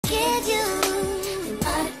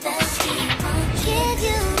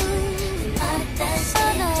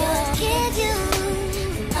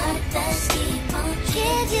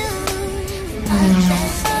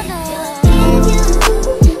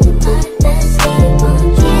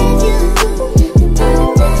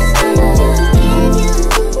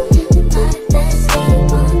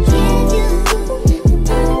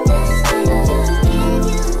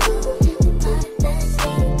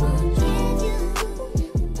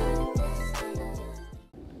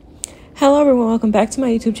Hello everyone, welcome back to my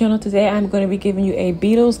YouTube channel. Today I'm going to be giving you a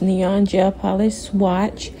Beetles neon gel polish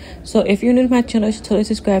swatch. So if you're new to my channel, you should totally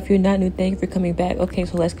subscribe. If you're not new, thank you for coming back. Okay,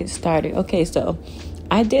 so let's get started. Okay, so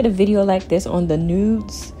I did a video like this on the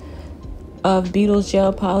nudes of Beetles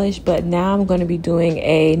gel polish, but now I'm going to be doing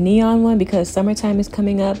a neon one because summertime is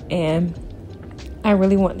coming up and I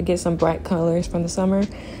really want to get some bright colors from the summer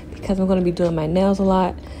because I'm going to be doing my nails a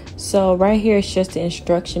lot. So right here is just the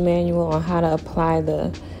instruction manual on how to apply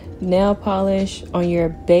the nail polish on your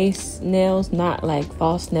base nails, not like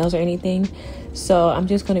false nails or anything. So I'm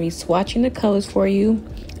just going to be swatching the colors for you.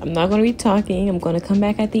 I'm not going to be talking. I'm going to come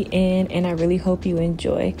back at the end, and I really hope you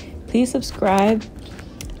enjoy. Please subscribe,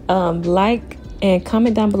 like, and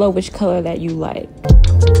comment down below which color that you like.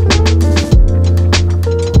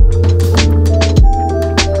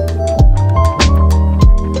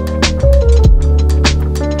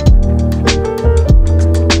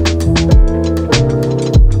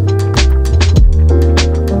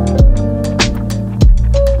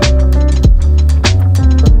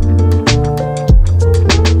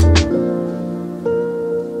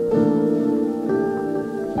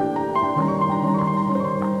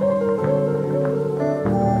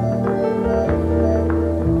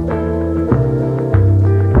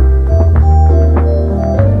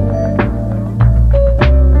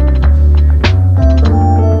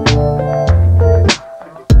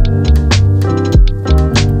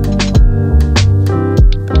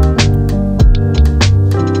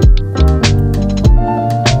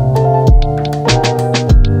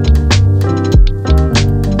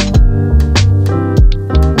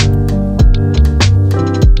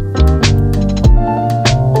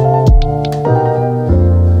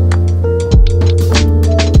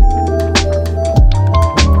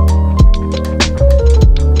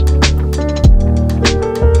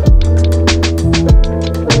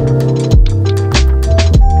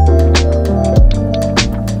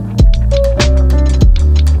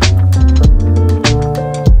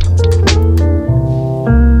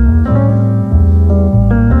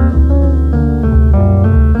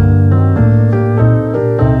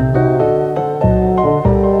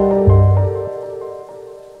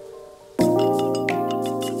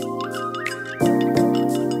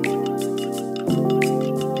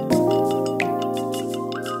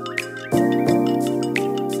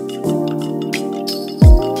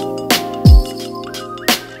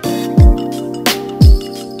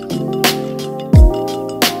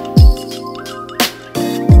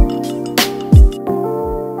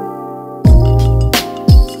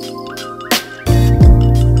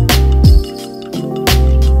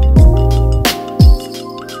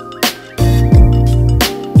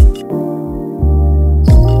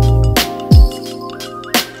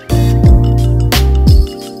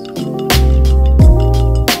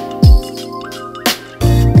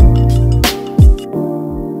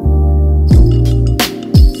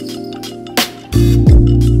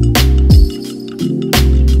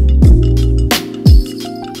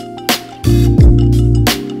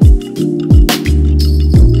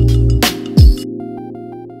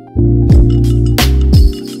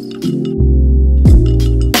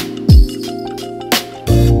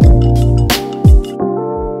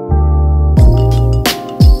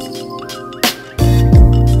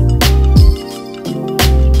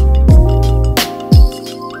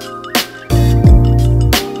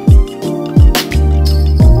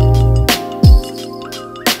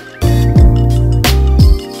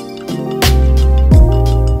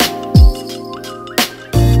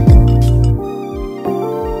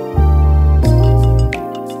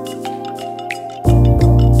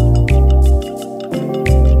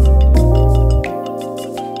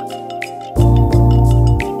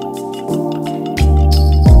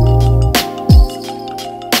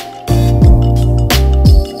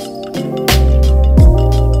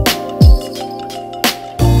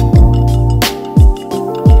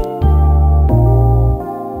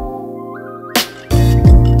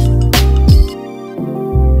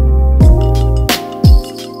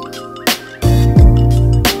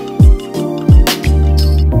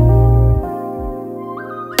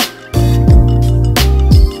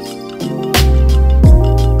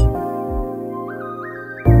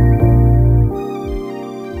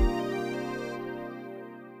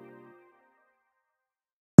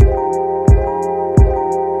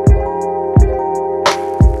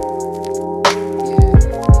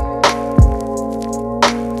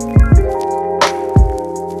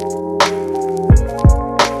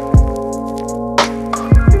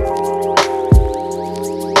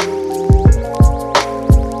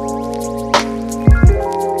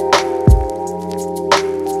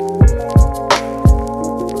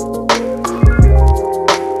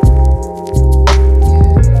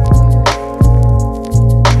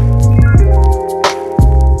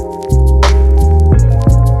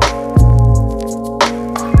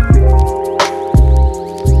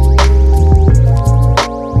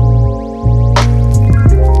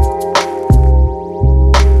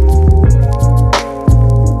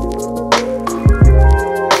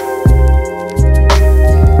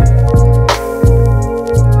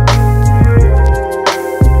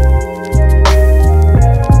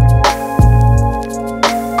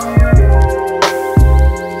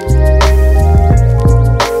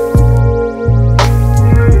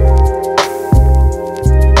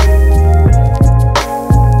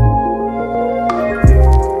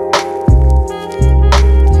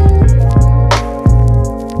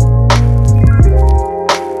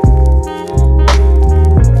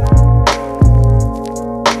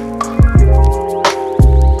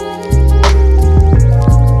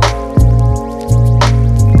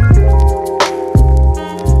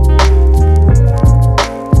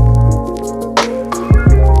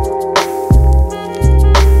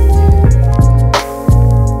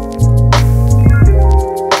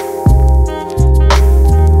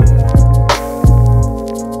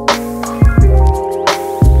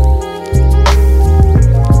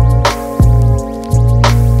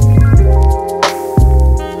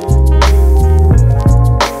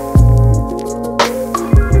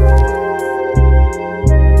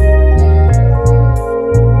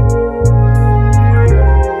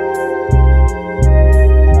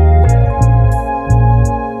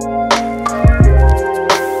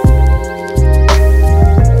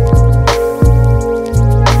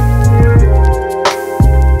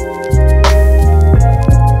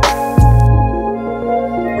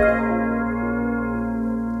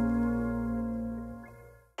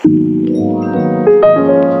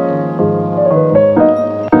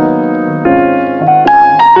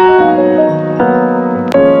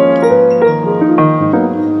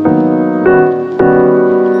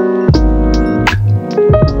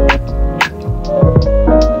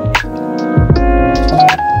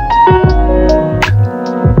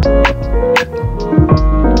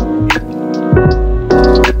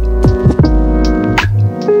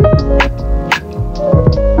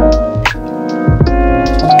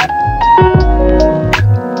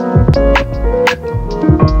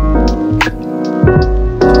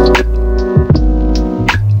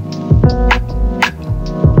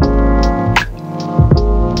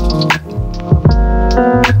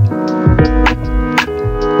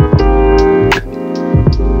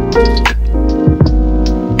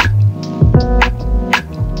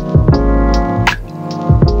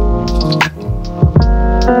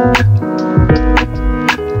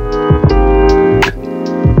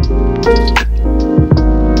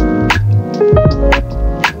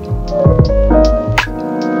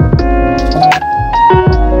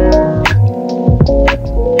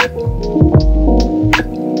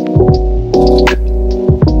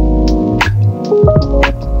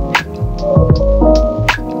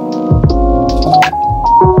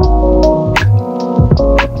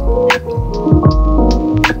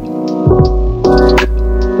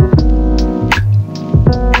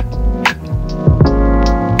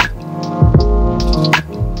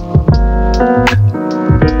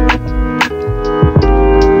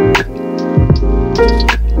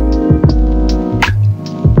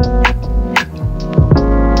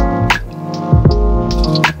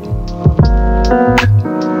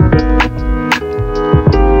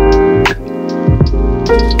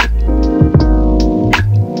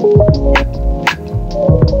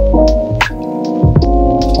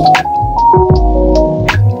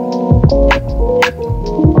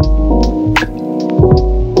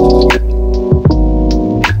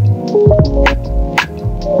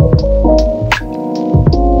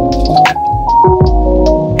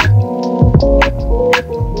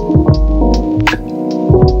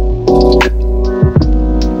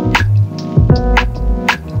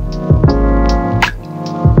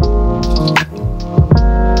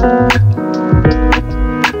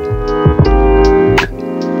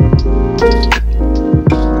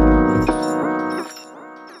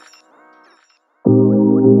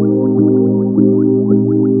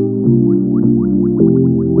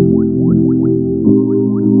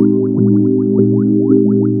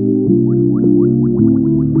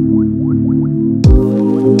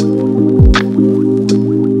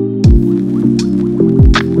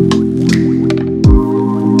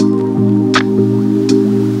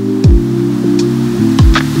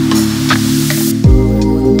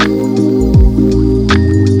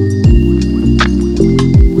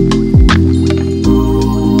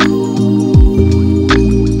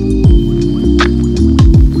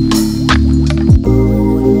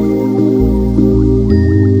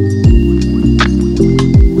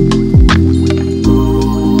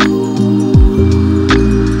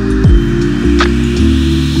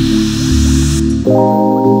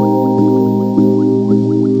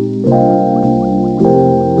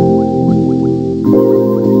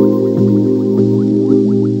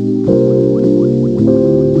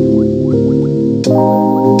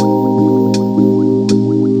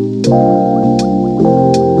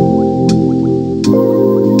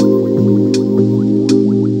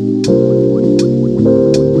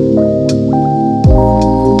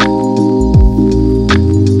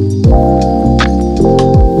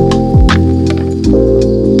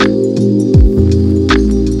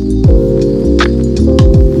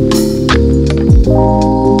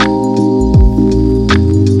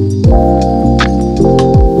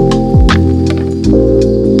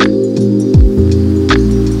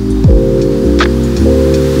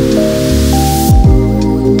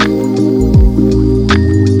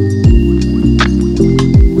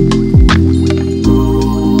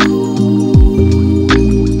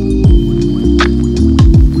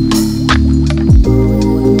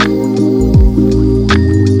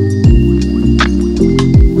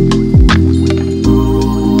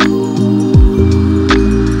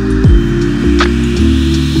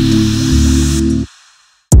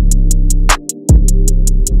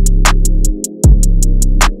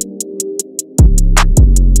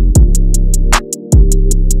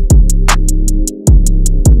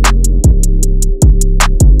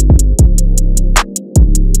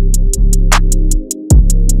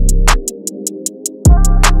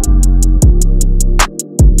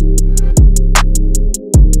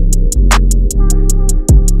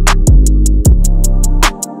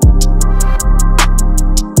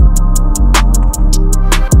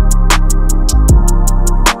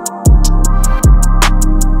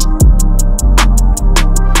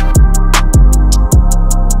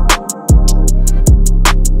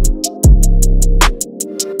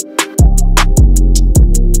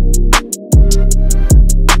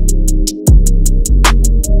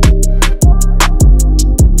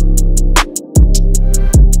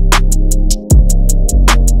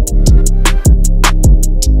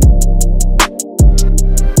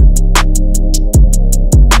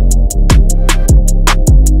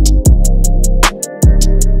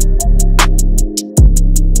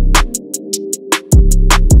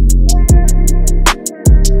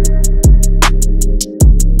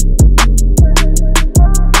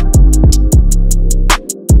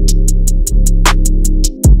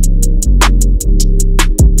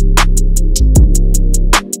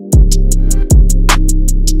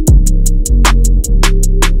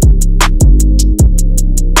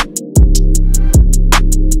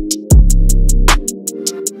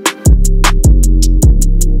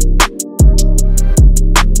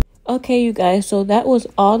 Okay, you guys, so that was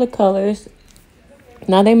all the colors.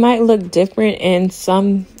 Now they might look different in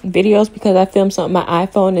some videos because I filmed some with my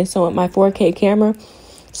iPhone and some with my 4K camera.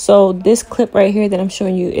 So this clip right here that I'm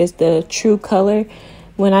showing you is the true color.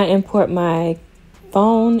 When I import my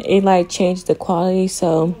phone, it like changed the quality.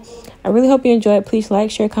 So I really hope you enjoyed. Please like,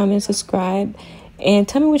 share, comment, subscribe, and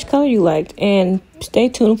tell me which color you liked, and stay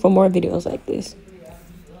tuned for more videos like this.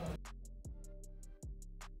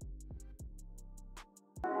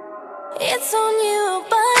 It's on you,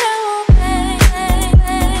 but I won't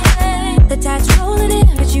pay. The tide's rolling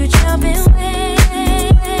in, but you jumping.